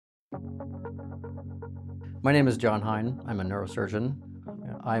My name is John Hain. I'm a neurosurgeon.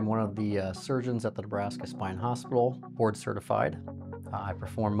 I'm one of the surgeons at the Nebraska Spine Hospital, board certified. I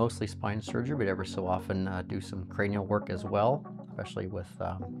perform mostly spine surgery, but every so often do some cranial work as well, especially with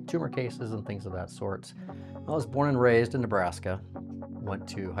tumor cases and things of that sort. I was born and raised in Nebraska, went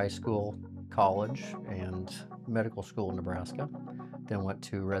to high school, college, and medical school in Nebraska, then went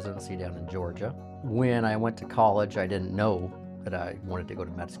to residency down in Georgia. When I went to college, I didn't know that I wanted to go to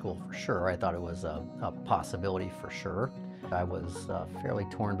med school for sure. I thought it was a possibility for sure. I was fairly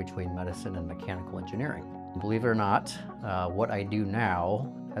torn between medicine and mechanical engineering. Believe it or not, what I do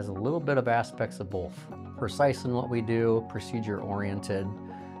now has a little bit of aspects of both. Precise in what we do, procedure-oriented,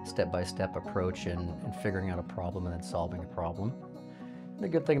 step-by-step approach in figuring out a problem and then solving a problem. The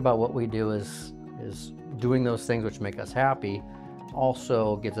good thing about what we do is doing those things which make us happy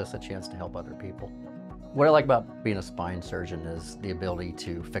also gives us a chance to help other people. What I like about being a spine surgeon is the ability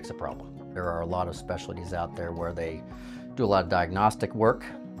to fix a problem. There are a lot of specialties out there where they do a lot of diagnostic work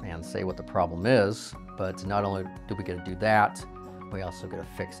and say what the problem is, but not only do we get to do that, we also get to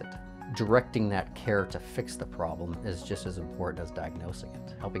fix it. Directing that care to fix the problem is just as important as diagnosing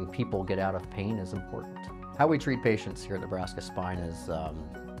it. Helping people get out of pain is important. How we treat patients here at Nebraska Spine is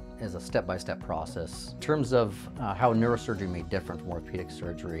a step-by-step process. In terms of how neurosurgery may be different from orthopedic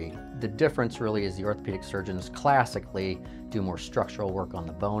surgery, the difference really is the orthopedic surgeons classically do more structural work on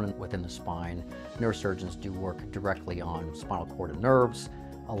the bone within the spine. Neurosurgeons do work directly on spinal cord and nerves.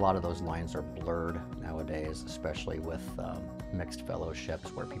 A lot of those lines are blurred nowadays, especially with mixed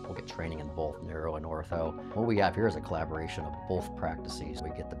fellowships where people get training in both neuro and ortho. What we have here is a collaboration of both practices. We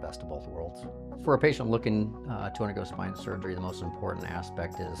get the best of both worlds. For a patient looking to undergo spine surgery, the most important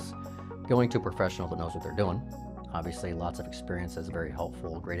aspect is going to a professional that knows what they're doing. Obviously, lots of experience is very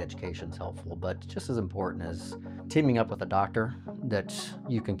helpful, great education is helpful, but just as important is teaming up with a doctor that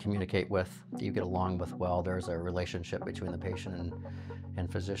you can communicate with, that you get along with well. There's a relationship between the patient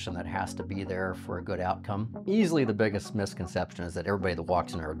and physician that has to be there for a good outcome. Easily the biggest misconception is that everybody that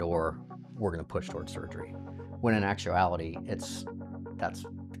walks in our door, we're going to push towards surgery. When in actuality, that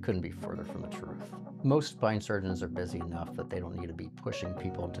couldn't be further from the truth. Most spine surgeons are busy enough that they don't need to be pushing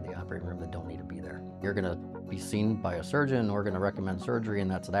people into the operating room that don't need to be there. You're going to be seen by a surgeon, or going to recommend surgery, and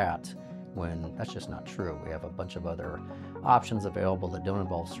that's that, when that's just not true. We have a bunch of other options available that don't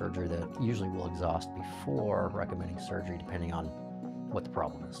involve surgery that usually will exhaust before recommending surgery, depending on what the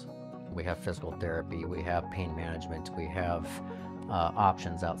problem is. We have physical therapy, we have pain management, we have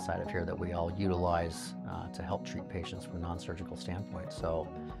options outside of here that we all utilize to help treat patients from a non-surgical standpoint. So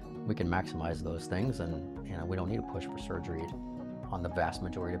we can maximize those things, and we don't need to push for surgery on the vast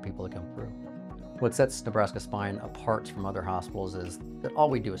majority of people that come through. What sets Nebraska Spine apart from other hospitals is that all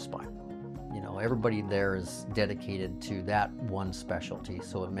we do is spine. Everybody there is dedicated to that one specialty,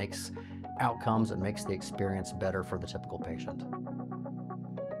 so it makes outcomes, it makes the experience better for the typical patient.